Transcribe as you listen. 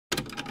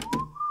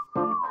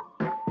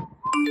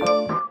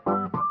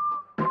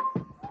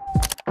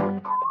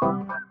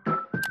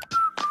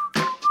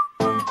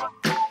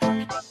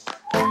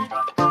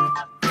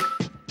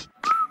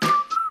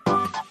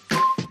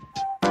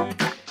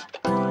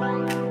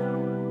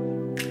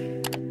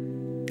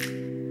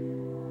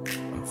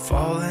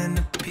falling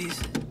to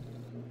pieces.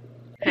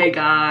 Hey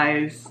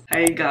guys,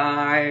 hey,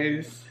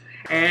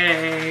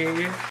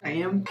 I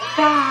am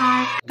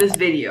back. This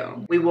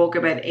video, we woke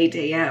up at 8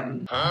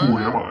 a.m. Who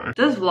am I?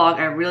 This vlog,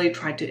 I really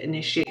tried to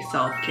initiate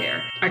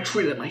self-care. I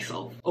treated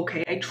myself,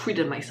 okay? I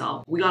treated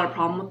myself. We got a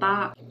problem with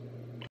that?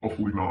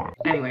 Hopefully not.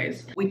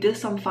 Anyways, we did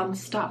some fun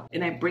stuff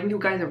and I bring you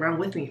guys around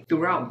with me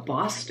throughout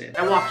Boston.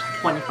 I walked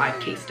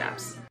 25k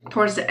steps.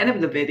 Towards the end of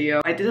the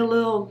video, I did a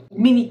little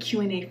mini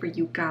Q&A for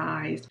you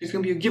guys. There's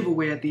gonna be a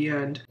giveaway at the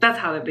end. That's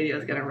how the video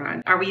is gonna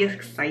run. Are we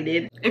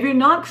excited? If you're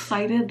not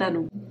excited,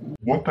 then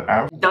What the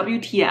F?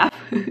 WTF?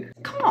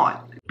 Come on.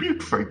 Be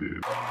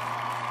excited.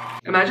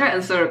 Imagine I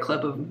insert a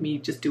clip of me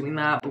just doing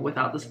that, but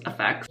without this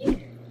effects.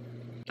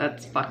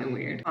 That's fucking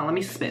weird. Oh, let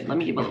me spit. Let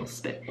me give a little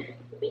spit.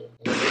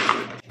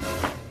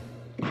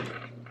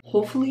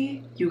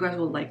 Hopefully, you guys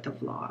will like the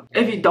vlog.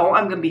 If you don't,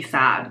 I'm gonna be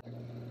sad.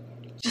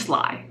 Just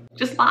lie.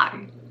 Just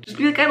lie. Just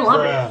be like, I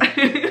love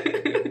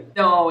it.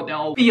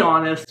 No, be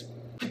honest.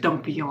 But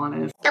don't be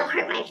honest. Don't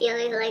hurt my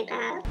feelings like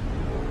that.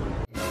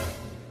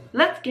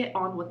 Let's get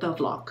on with the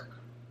vlog.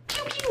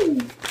 Pew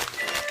pew.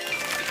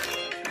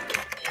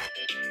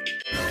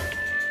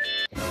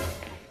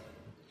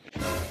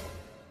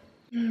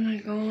 Oh my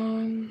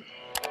god.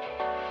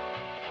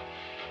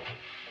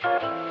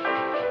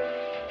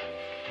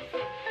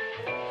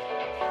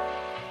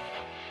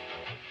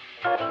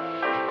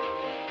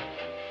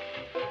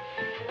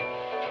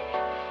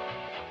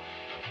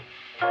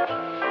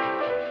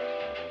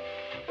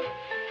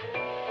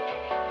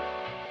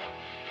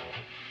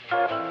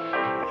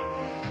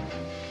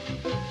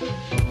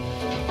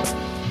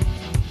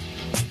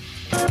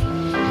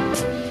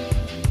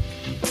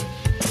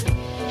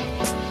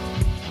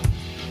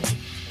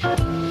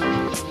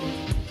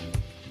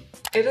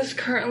 It is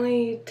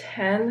currently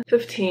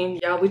 10:15.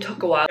 Yeah, we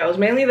took a while. It was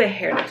mainly the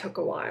hair that took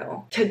a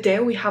while. Today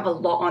we have a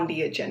lot on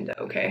the agenda,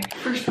 okay?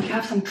 First, we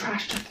have some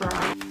trash to throw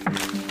out.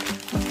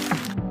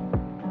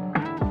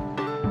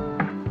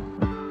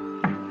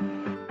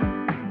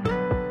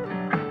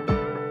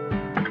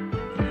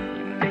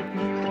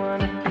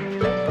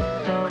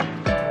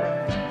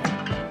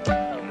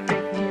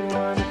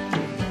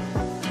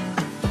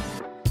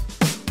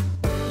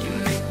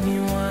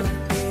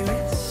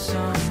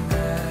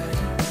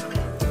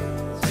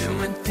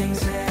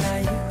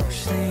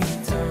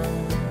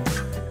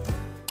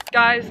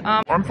 Guys,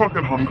 I'm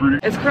fucking hungry.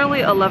 it's currently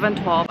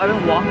 11:12. I've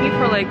been walking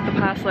for like the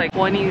past like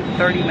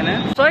 20-30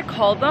 minutes. So I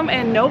called them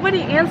and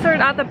nobody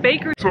answered at the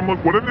bakery. So I'm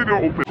like, what if they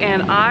don't open?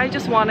 And I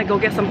just want to go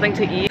get something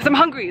to eat. 'Cause I'm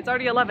hungry. It's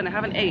already 11. I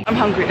haven't ate. I'm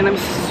hungry and I'm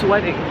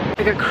sweating.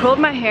 Like I curled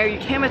my hair. You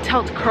can't even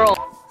tell it's curled.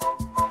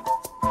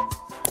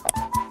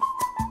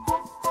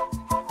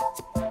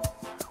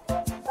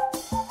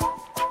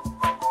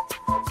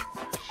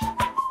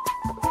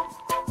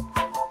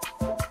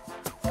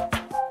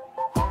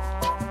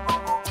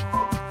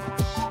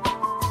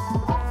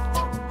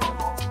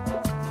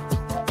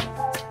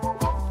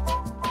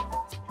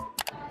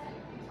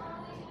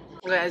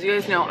 Okay, as you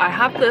guys know, I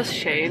have this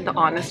shade, the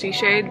Honesty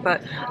shade,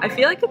 but I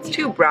feel like it's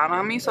too brown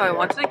on me, so I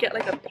wanted to get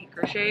like a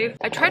pinker shade.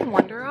 I tried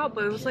Wonder Out,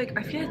 but it was like,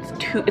 I feel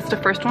it's the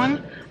first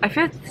one. I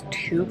feel it's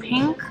too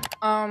pink.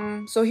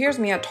 So here's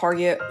me at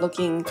Target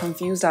looking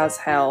confused as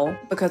hell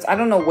because I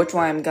don't know which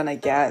one I'm gonna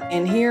get.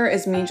 And here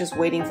is me just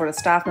waiting for the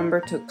staff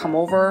member to come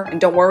over. And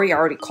don't worry, I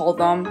already called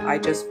them.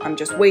 I'm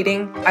just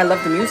waiting. I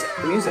love the music.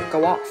 The music,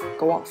 go off,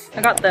 go off.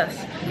 I got this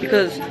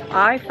because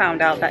I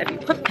found out that if you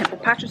put pimple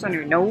patches on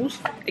your nose,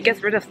 it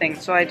gets rid of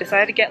things. So I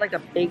decided to get like a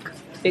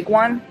big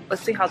one.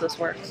 Let's see how this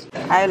works.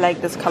 I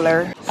like this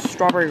color,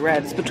 strawberry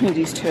red. It's between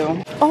these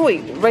two. Oh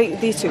wait,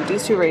 right, these two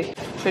right.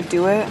 Should I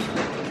do it?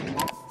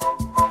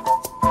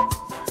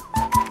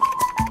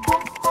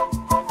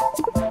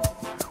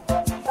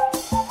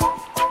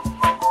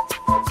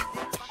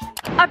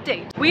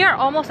 Update. We are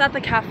almost at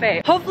the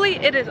cafe. Hopefully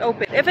it is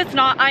open. If it's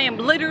not, I am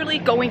literally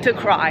going to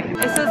cry.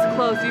 It says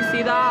closed. You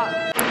see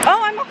that?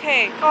 Oh, I'm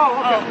okay. Oh,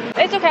 okay.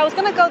 Oh, it's okay. I was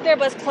gonna go there,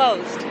 but it's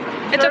closed.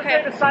 It's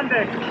okay. Thursday to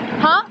Sunday.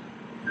 Huh?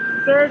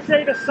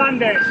 Thursday to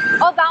Sunday.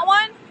 Oh, that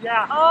one?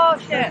 Yeah. Oh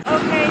shit.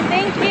 Okay,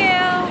 thank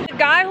you. The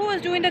guy who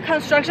was doing the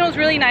construction was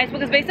really nice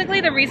because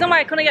basically the reason why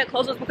I couldn't get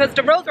close was because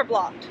the roads were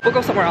blocked. We'll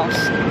go somewhere else.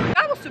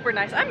 That was super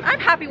nice. I'm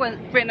happy when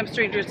random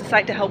strangers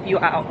decide to help you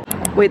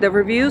out. Wait, the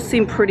reviews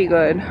seem pretty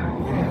good.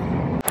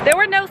 There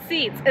were no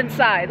seats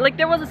inside. Like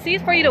there was a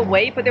seat for you to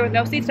wait, but there was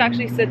no seats to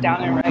actually sit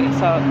down and write,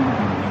 so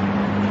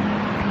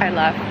I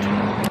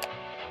left.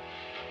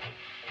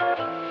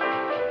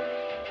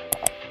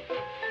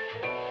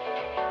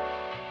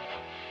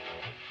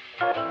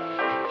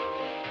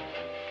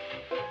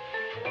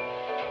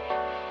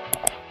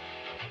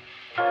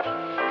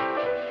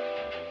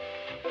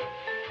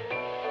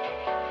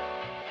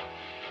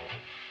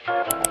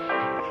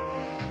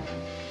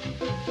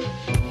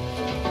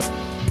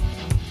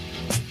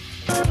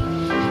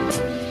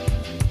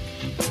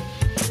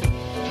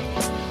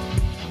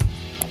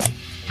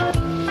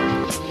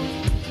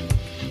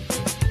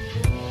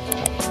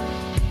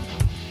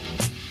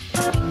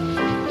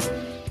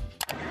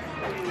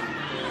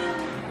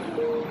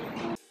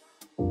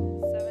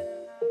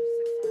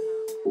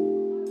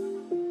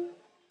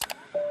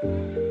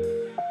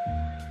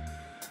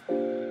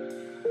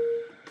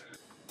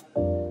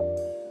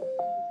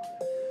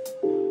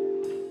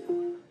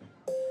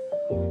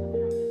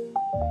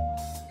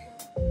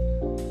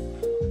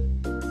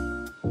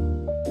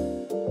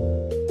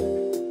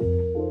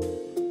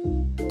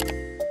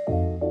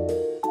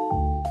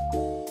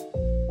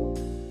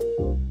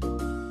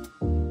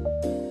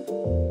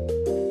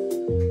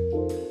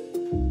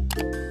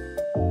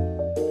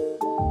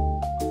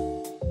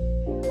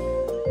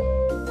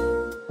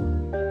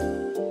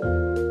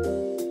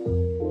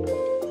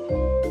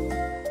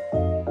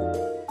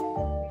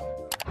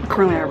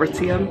 currently at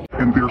Aritzia.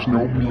 And there's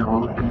no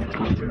mirror in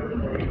between.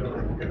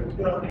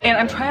 And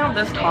I'm trying on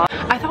this top.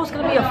 I thought it was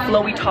gonna be a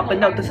flowy top, but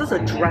no, this is a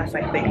dress,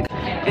 I think.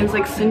 And it's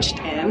like cinched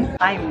in.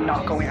 I'm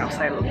not going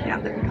outside looking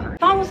at the mirror. I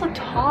thought it was a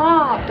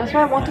top. That's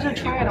why I wanted to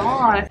try it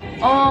on.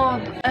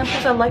 Oh, and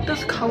plus I like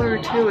this color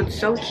too. It's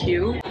so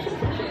cute.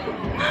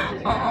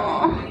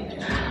 Oh,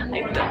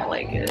 I don't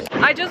like it.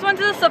 I just went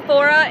to the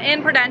Sephora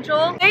in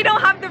Prudential. They don't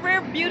have the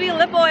Rare Beauty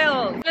lip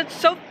oil. It's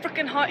so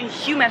freaking hot and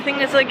humid. I think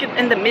it's like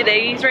in the mid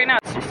 80s right now.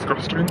 It's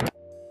disgusting.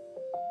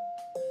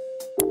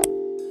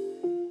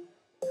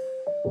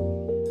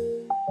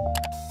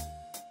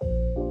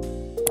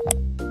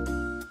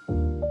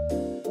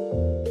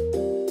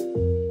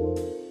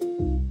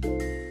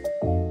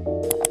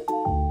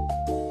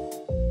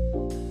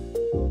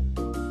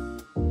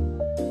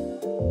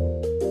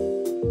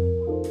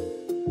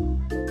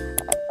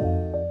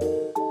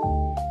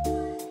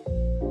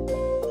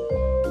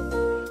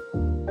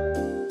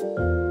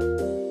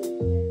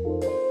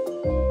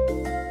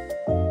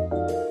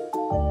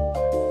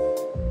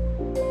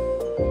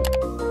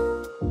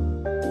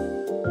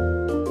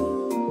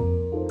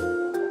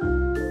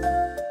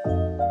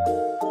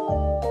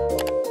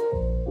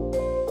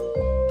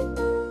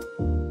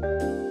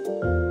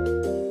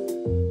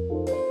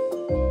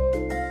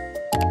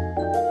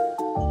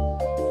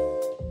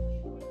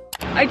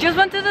 I just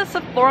went to the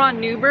Sephora on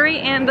Newbury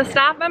and the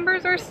staff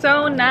members are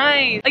so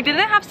nice. Like they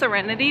didn't have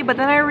Serenity, but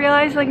then I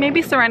realized like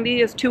maybe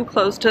Serenity is too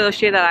close to the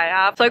shade that I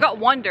have. So I got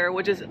Wonder,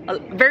 which is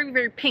very,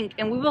 very pink,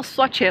 and we will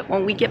swatch it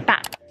when we get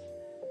back.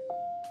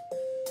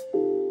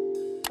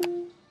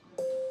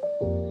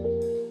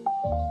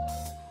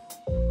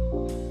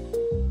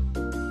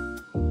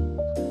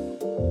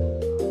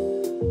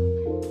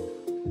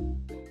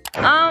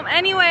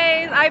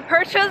 Anyways, I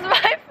purchased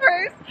my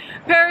first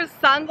pair of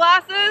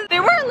sunglasses. They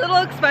were a little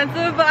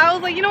expensive, but I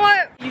was like, you know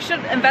what? You should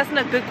invest in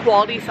a good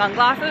quality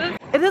sunglasses.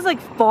 It is like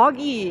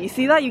foggy. You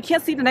see that? You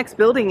can't see the next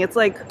building. It's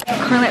like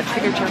currently at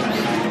Trader Joe's.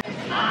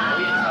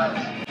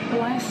 The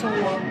line is so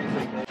long.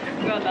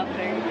 Got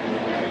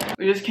nothing.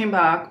 We just came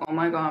back. Oh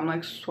my god, I'm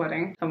like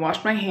sweating. I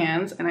washed my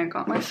hands and I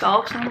got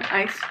myself some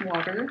ice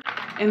water.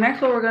 And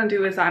next what we're gonna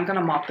do is I'm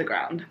gonna mop the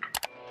ground.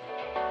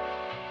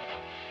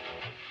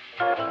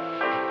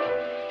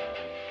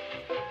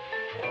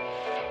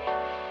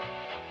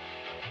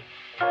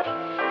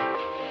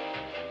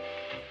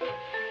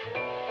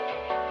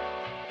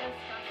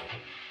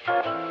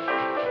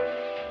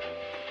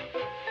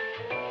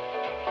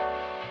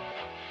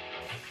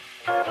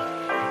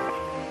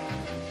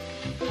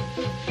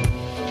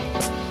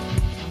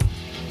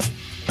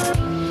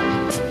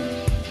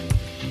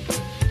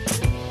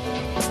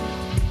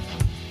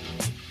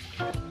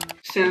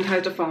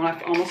 Sanitize the phone. I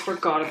almost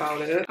forgot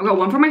about it. I got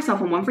one for myself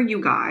and one for you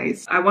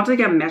guys. I wanted to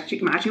get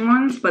matching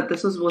ones, but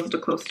this was the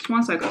closest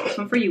one, so I got this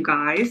one for you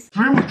guys.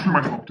 Today was treat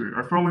myself day.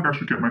 I felt like I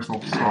should get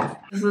myself stuff.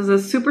 This is a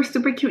super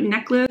cute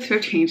necklace. Should I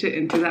change it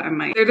into that? I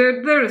might.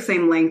 They're the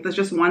same length. It's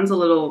just one's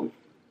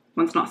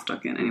not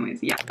stuck in.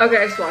 Anyways, yeah.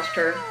 Okay, I swatched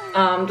her.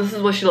 This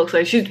is what she looks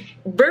like. She's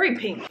very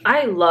pink.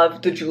 I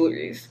love the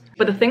jewelries.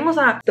 But the thing was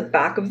that the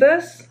back of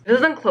this, it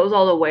doesn't close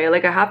all the way.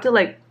 Like I have to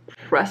like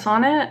press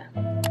on it.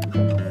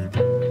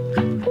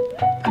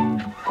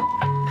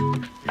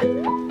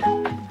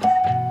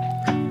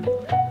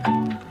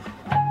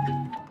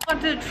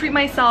 To treat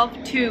myself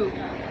to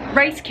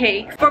rice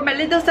cakes for my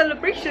little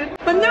celebration,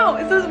 but no,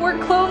 it says we're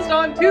closed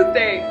on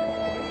Tuesday.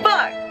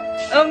 Fuck!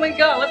 Oh my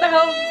god, what the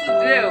hell is this to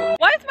do?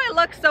 Why is my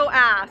luck so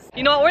ass?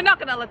 You know what, we're not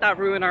gonna let that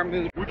ruin our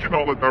mood. We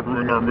cannot let that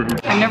ruin our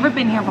mood. I've never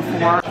been here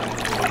before.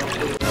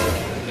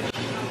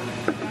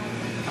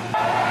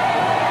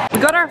 We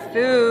got our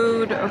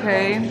food,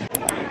 okay.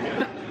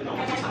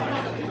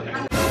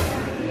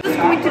 This is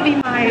going to be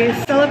my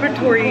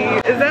celebratory,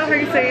 is that how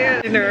you say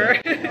it?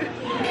 Dinner.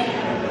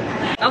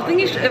 I was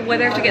thinking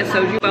whether I should get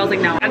soju, but I was like,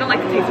 no, I don't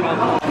like the taste of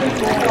alcohol.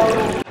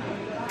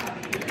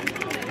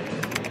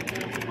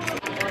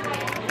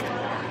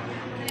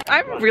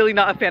 I'm really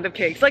not a fan of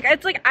cakes. Like,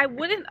 it's like, I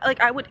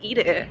would eat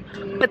it,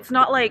 but it's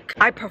not like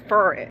I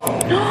prefer it. Wait,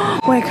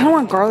 I kind of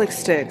want garlic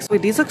sticks.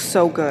 Wait, these look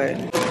so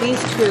good.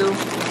 These two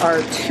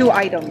are 2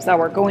 items that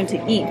we're going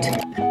to eat.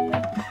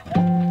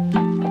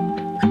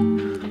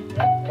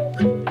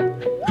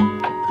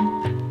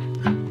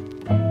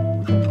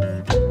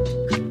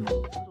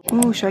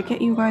 Oh, should I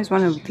get you guys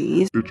one of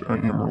these? Bitch, I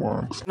am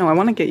relaxed. No, I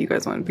want to get you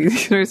guys one of these.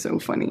 These are so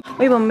funny.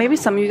 Wait, but maybe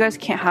some of you guys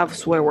can't have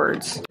swear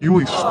words. You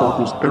like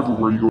sparkles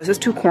everywhere you go. This is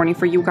too corny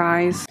for you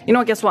guys. You know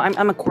what, guess what?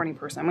 I'm a corny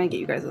person. I'm gonna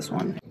get you guys this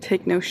one.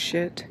 Take no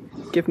shit.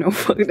 Give no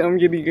fuck. I'm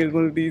getting you guys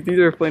one of these. These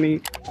are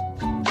funny.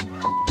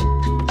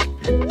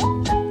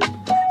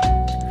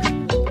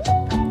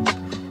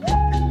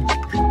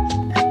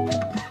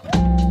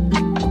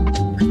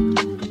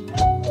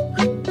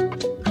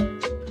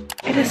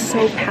 It is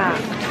so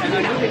packed.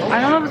 I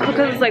don't know if it's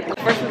because it's like the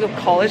first week of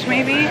college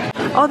maybe.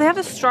 Oh, they have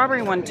the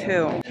strawberry one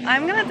too.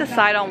 I'm gonna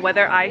decide on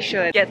whether I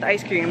should get the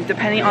ice cream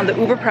depending on the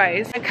Uber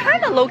price. I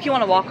kind of low-key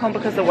want to walk home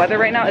because the weather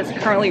right now is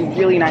currently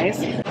really nice.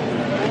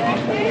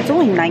 It's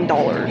only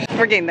 $9.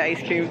 We're getting the ice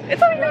cream.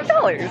 It's only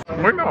 $9.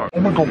 Why not? Oh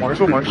my god, why is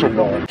the line so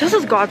long? This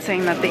is God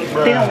saying that they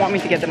don't want me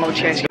to get the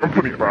mochi ice cream. I'm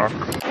putting it back.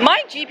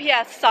 My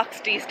GPS sucks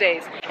these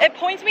days. It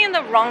points me in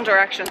the wrong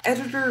direction.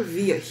 Editor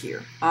Via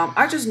here.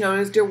 I just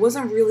noticed there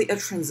wasn't really a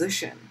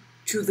transition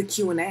to the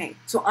Q&A.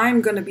 So I'm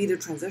gonna be the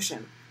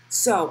transition.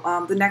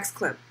 So the next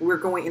clip, we're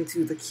going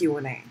into the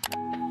Q&A.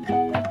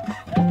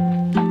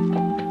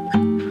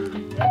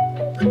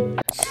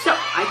 So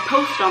I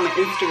posted on my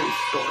Instagram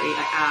story,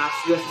 I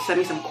asked you guys to send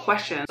me some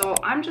questions. So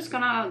I'm just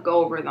gonna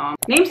go over them.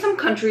 Name some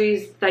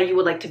countries that you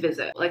would like to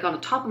visit. Like on the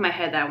top of my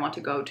head that I want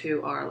to go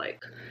to are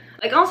like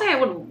honestly I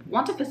would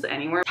want to visit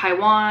anywhere.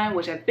 Taiwan,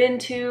 which I've been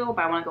to,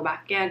 but I want to go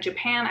back again.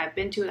 Japan, I've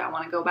been to it, I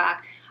want to go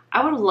back.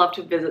 I would love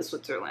to visit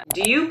Switzerland.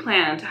 Do you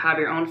plan to have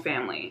your own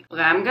family?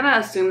 Okay, I'm gonna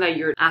assume that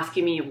you're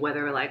asking me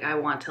whether like I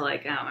want to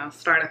like, I don't know,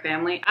 start a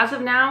family. As of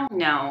now,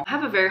 no. I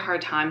have a very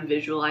hard time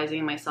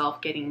visualizing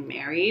myself getting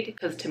married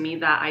because to me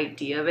that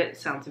idea of it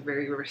sounds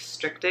very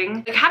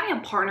restricting. Like having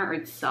a partner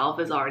itself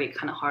is already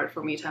kind of hard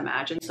for me to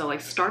imagine. So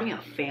like starting a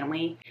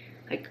family,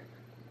 like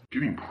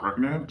Getting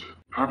pregnant?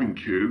 Having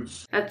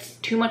kids? that's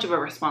too much of a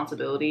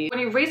responsibility. When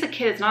you raise a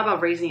kid, it's not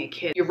about raising a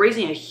kid. You're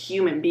raising a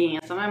human being.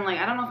 And sometimes I'm like,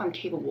 I don't know if I'm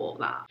capable of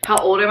that. How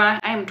old am I?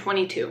 I am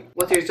 22.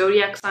 What's your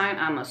zodiac sign?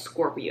 I'm a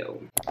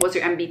Scorpio. What's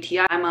your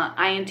MBTI? I'm a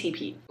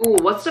INTP. Ooh,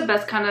 what's the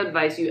best kind of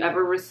advice you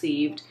ever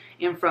received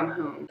and from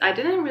whom? I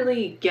didn't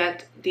really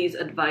get these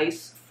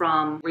advice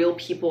from real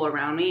people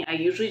around me. I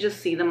usually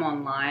just see them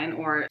online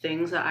or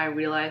things that I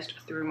realized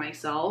through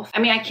myself. I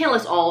mean, I can't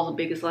list all of the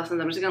biggest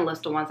lessons. I'm just gonna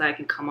list the ones that I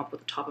can come up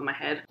with the top of my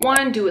head.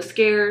 One, do it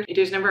scared.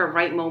 There's never a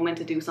right moment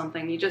to do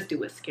something. You just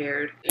do it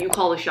scared. You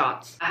call the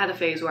shots. I had a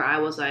phase where I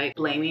was like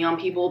blaming on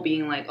people,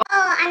 being like,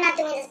 Oh, I'm not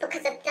doing this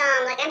because of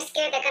them. Like, I'm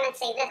scared they're gonna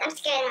say this. I'm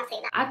scared they're gonna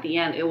say that. at the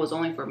end, it was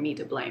only for me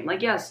to blame.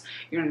 Like, yes,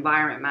 your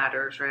environment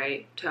matters,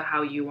 right? To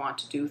how you want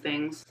to do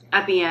things.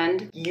 At the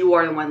end, you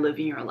are the one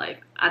living your life.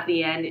 At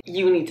the end,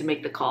 you need to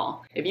make the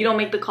call. If you don't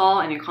make the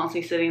call and you're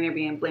constantly sitting there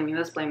being blaming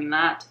this, blaming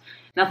that,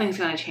 nothing's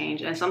gonna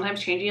change. And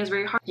sometimes changing is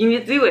very hard. You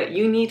need to do it.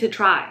 You need to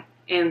try.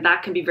 And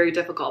that can be very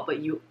difficult, but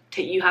you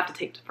have to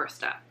take the first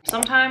step.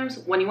 Sometimes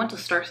when you want to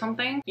start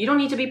something, you don't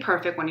need to be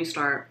perfect when you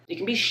start. You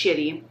can be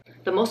shitty.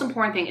 The most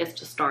important thing is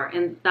to start.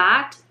 And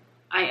that,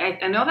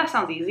 I know that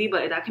sounds easy,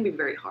 but that can be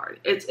very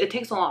hard. It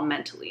takes a lot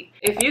mentally.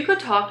 If you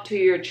could talk to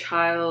your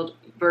child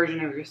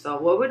version of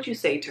yourself, what would you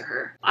say to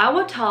her? I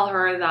would tell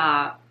her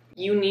that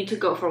you need to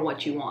go for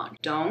what you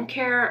want. Don't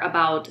care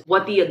about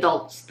what the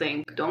adults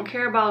think. Don't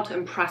care about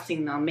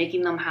impressing them,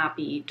 making them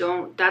happy.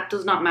 That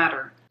does not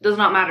matter. Does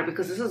not matter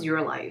because this is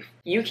your life.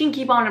 You can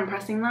keep on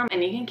impressing them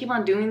and you can keep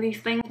on doing these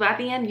things, but at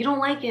the end, you don't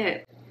like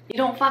it. You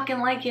don't fucking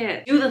like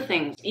it. Do the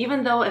things,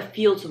 even though it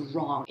feels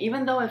wrong,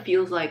 even though it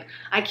feels like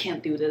I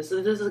can't do this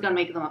is gonna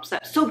make them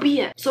upset. So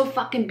be it. So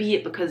fucking be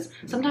it, because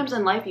sometimes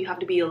in life you have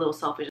to be a little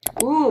selfish.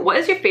 Ooh, what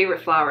is your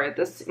favorite flower?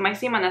 This might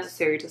seem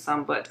unnecessary to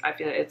some, but I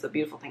feel like it's a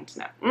beautiful thing to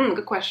know.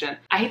 Good question.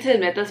 I hate to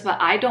admit this,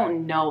 but I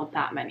don't know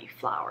that many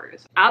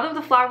flowers. Out of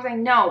the flowers I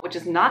know, which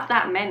is not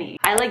that many,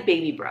 I like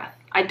baby breath.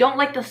 I don't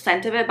like the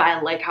scent of it, but I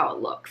like how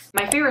it looks.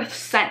 My favorite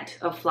scent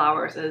of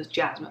flowers is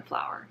jasmine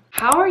flower.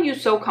 How are you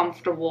so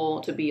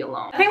comfortable to be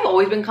alone? I think I've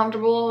always been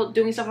comfortable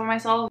doing stuff by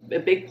myself. A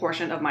big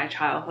portion of my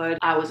childhood,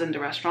 I was in the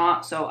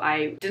restaurant, so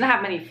I didn't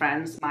have many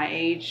friends my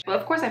age. But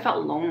of course I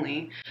felt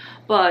lonely,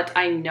 but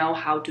I know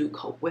how to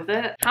cope with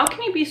it. How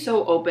can you be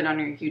so open on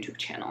your YouTube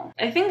channel?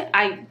 I think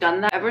I've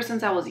done that ever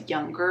since I was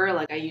younger.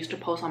 Like I used to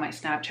post on my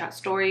Snapchat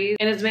stories,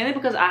 and it's mainly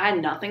because I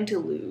had nothing to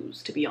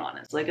lose, to be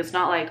honest. Like it's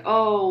not like,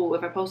 oh,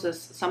 if I post this,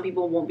 some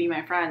people won't be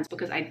my friends,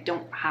 because I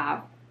don't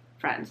have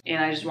friends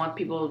and I just want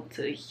people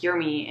to hear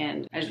me,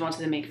 and I just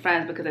wanted to make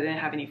friends because I didn't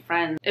have any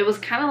friends. It was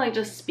kind of like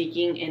just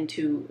speaking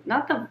into,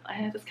 not the,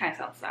 this kind of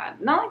sounds sad,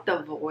 not like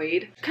the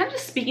void, kind of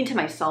just speaking to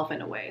myself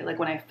in a way, like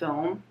when I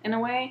film in a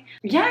way.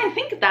 Yeah, I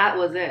think that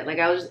was it. Like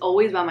I was just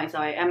always by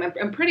myself.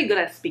 I'm pretty good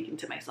at speaking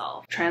to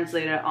myself,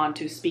 translate it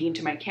onto speaking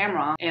to my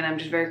camera, and I'm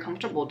just very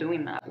comfortable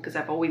doing that because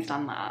I've always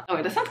done that.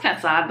 Okay, that sounds kind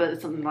of sad, but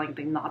it's something like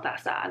not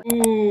that sad.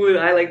 Ooh,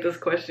 I like this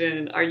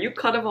question. Are you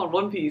caught up on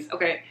One Piece?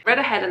 Okay, read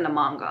ahead in the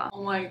manga.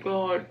 Oh my god.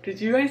 Did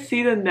you guys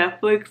see the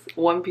Netflix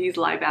One Piece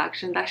live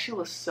action? That shit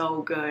was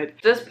so good.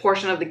 This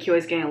portion of the Q&A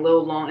is getting a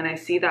little long, and I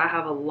see that I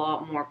have a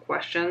lot more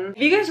questions.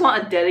 If you guys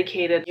want a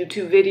dedicated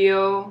YouTube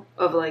video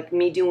of like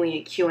me doing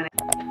a Q&A,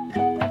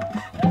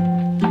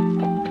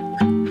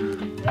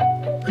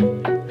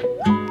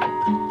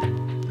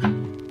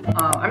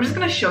 I'm just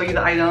gonna show you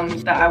the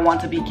items that I want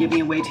to be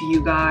giving away to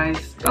you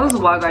guys. That was a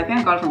while ago. I think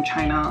I got it from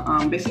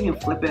China. Basically you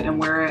can flip it and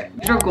wear it.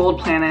 These are gold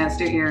planets,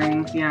 they're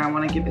earrings. Yeah, I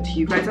want to give it to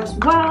you guys as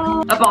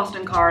well. A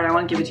Boston card, I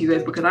want to give it to you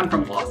guys because I'm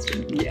from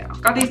Boston. Yeah.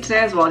 Got these today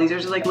as well. These are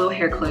just like little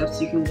hair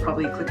clips. You can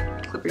probably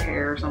clip your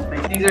hair or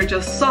something. These are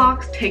just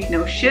socks. Take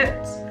no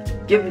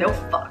shits, give no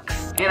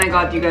fucks. And I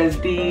got you guys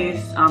these.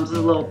 This is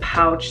a little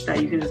pouch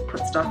that you can just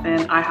put stuff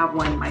in. I have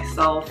one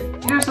myself.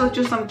 Here's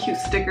just some cute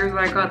stickers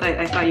that I got that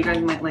I thought you guys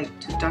might like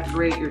to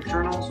decorate your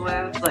journals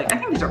with. Like, I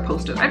think these are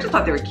Post-it. I just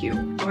thought they were cute.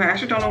 Okay, I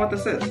actually don't know what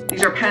this is.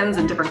 These are pens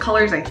in different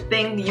colors. I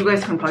think you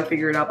guys can probably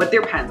figure it out, but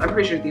they're pens. I'm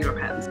pretty sure these are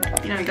pens.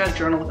 You know, you guys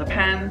journal with a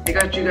pen. I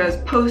got you guys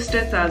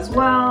Post-its as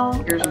well.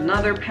 Here's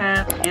another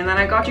pen. And then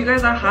I got you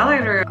guys a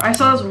highlighter. I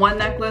saw this one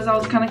necklace that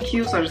was kind of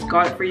cute, so I just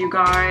got it for you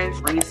guys.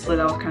 Bracelet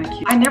that was kind of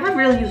cute. I never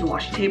really used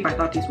washi tape. I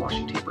thought these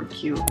washi tape were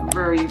cute.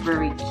 Very,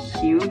 very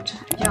cute.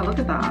 Yeah, look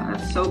at that.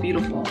 That's so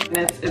beautiful.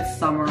 And it's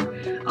summer.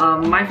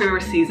 My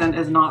favorite season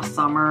is not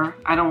summer.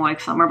 I don't like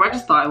summer, but I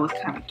just thought it was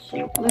kind of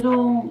cute.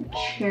 Little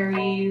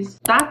cherries.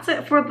 That's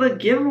it for the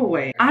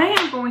giveaway. I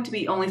am going to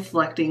be only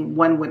selecting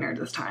one winner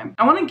this time.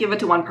 I want to give it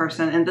to one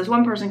person, and this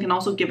one person can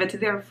also give it to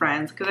their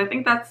friends, because I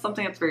think that's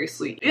something that's very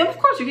sweet. And of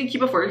course, you can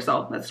keep it for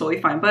yourself. That's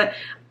totally fine. But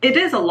it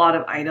is a lot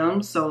of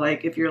items. So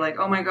like, if you're like,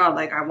 oh my God,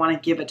 like I want to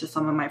give it to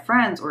some of my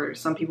friends or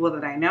some people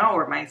that I know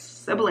or my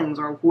siblings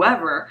or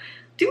whoever,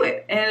 do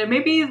it. And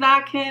maybe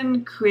that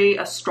can create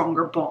a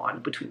stronger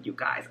bond between you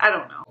guys. I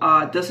don't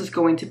know. This is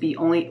going to be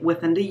only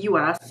within the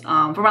US.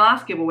 For my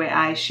last giveaway,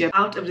 I shipped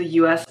out of the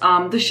US.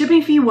 The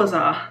shipping fee was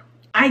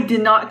I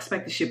did not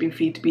expect the shipping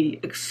fee to be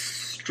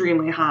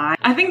extremely high.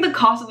 I think the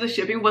cost of the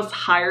shipping was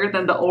higher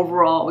than the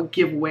overall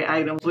giveaway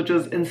items, which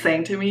was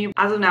insane to me.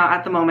 As of now,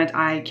 at the moment,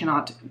 I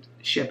cannot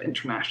ship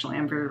internationally.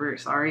 I'm very, very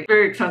sorry.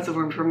 Very expensive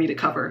for me to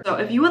cover. So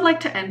if you would like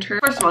to enter,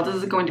 first of all, this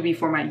is going to be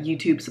for my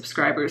YouTube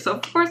subscribers. So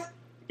of course,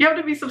 you have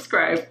to be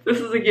subscribed. This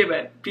is a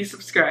given. Be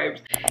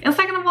subscribed. And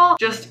second of all,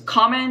 just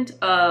comment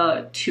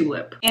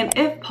tulip. And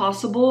if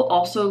possible,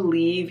 also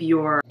leave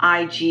your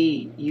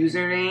IG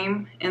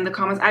username in the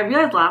comments. I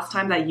realized last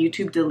time that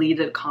YouTube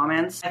deleted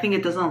comments. I think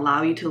it doesn't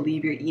allow you to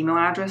leave your email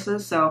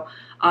addresses. So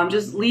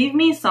just leave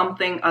me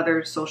something,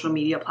 other social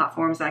media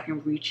platforms that I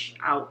can reach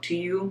out to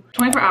you.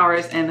 24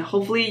 hours and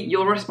hopefully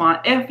you'll respond.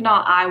 If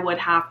not, I would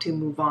have to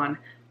move on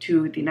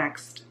to the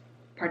next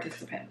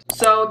participant.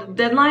 So the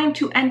deadline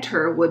to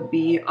enter would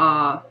be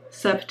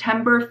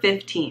September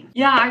 15th.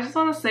 Yeah, I just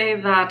want to say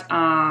that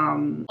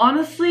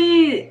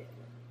honestly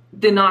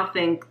did not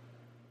think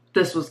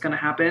this was gonna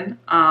happen.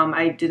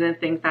 I didn't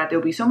think that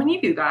there'll be so many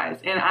of you guys,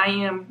 and I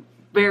am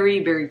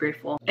very, very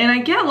grateful. And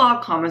I get a lot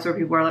of comments where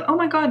people are like, oh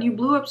my God, you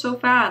blew up so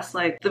fast.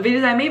 Like the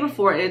videos I made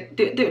before,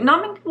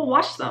 not many people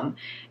watch them.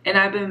 And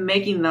I've been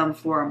making them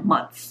for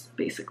months,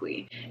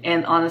 basically.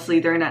 And honestly,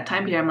 during that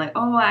time period, I'm like,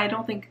 oh, I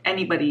don't think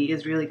anybody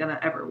is really gonna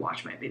ever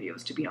watch my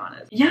videos, to be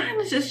honest. Yeah,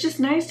 and it's just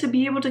nice to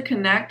be able to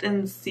connect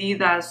and see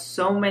that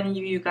so many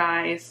of you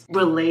guys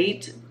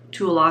relate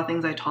to a lot of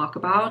things I talk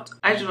about.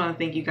 I just want to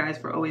thank you guys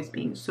for always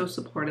being so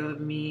supportive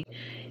of me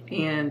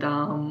and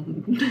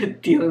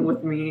dealing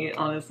with me,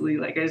 honestly.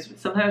 Like, I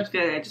sometimes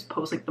feel like I just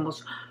post like the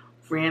most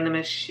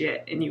randomest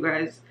shit, and you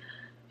guys,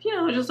 you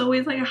know, just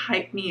always like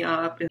hype me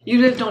up, and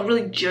you guys don't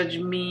really judge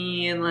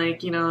me, and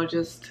like, you know,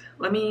 just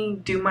let me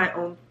do my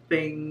own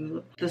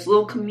thing. This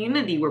little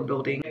community we're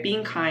building.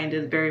 Being kind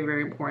is very,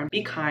 very important.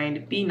 Be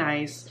kind, be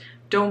nice.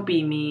 Don't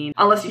be mean,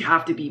 unless you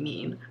have to be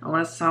mean.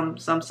 Unless some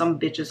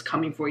bitch is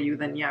coming for you,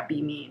 then yeah,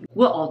 be mean.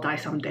 We'll all die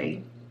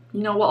someday. You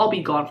know, we'll all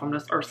be gone from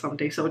this earth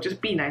someday, so just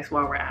be nice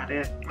while we're at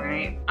it,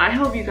 right? I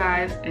hope you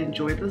guys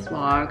enjoyed this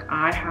vlog.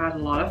 I had a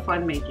lot of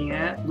fun making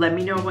it. Let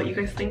me know what you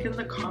guys think in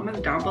the comments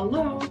down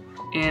below.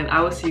 And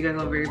I will see you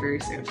guys all very, very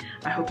soon.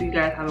 I hope you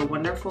guys have a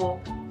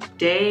wonderful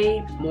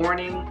day,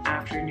 morning,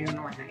 afternoon,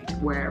 or night,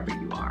 wherever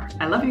you are.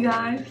 I love you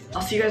guys.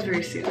 I'll see you guys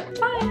very soon.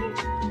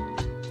 Bye!